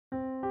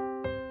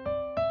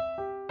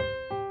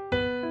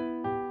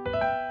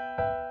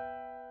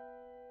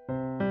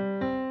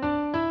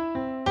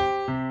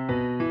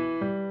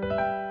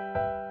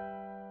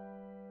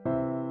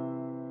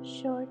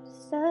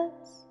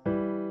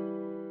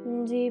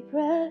deep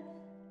breath.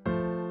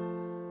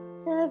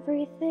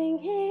 Everything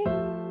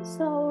is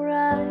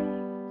alright.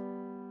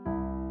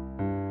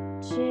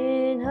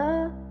 Chin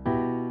up,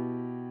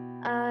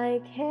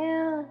 I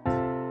can't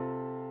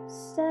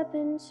step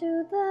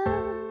into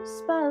the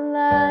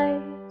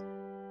spotlight.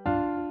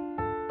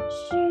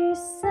 She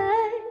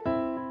said,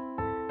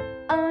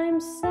 I'm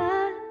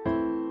sad,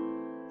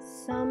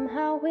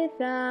 somehow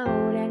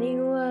without any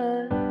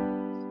words.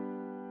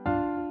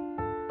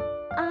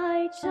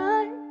 I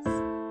just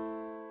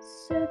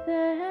stood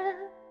there,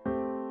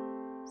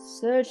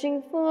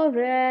 searching for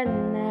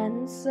an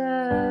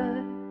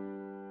answer.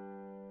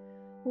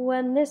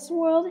 When this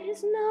world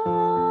is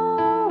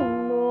no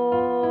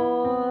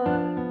more,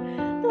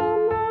 the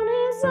moon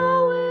is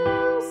all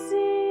we'll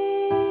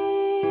see.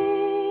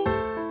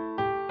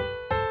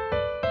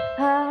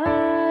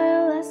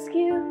 I'll ask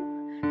you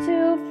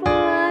to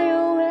fly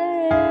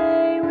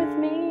away with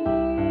me.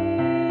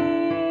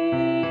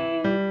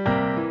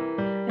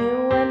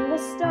 And when the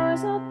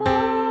stars are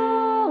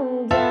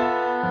fall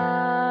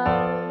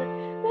down,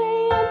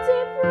 they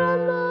empty from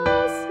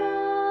the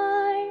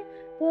sky,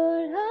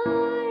 but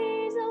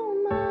I don't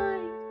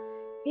mind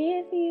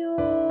if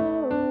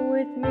you're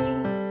with me,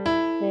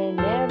 then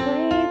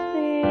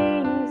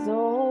everything's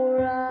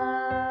alright.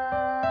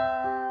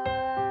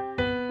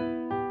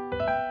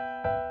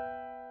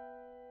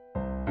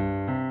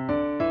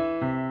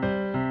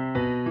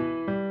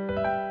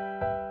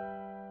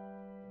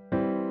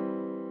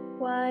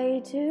 Why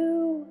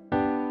do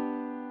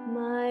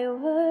my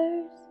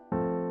words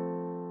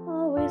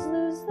always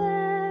lose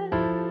their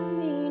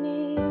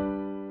meaning?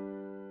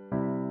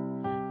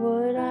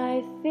 What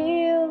I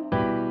feel,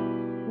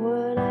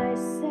 what I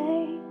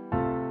say,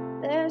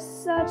 there's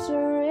such a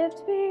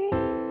rift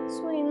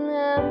between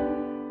them.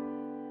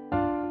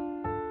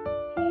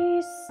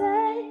 He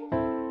said,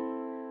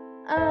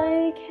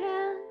 I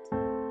can't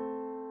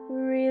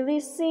really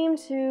seem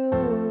to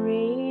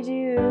read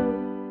you.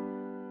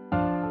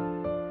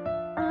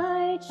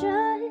 I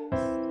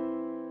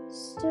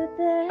just stood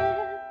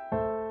there,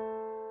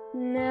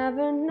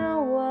 never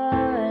know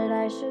what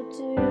I should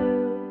do.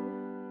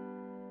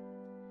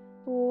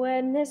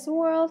 When this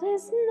world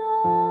is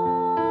no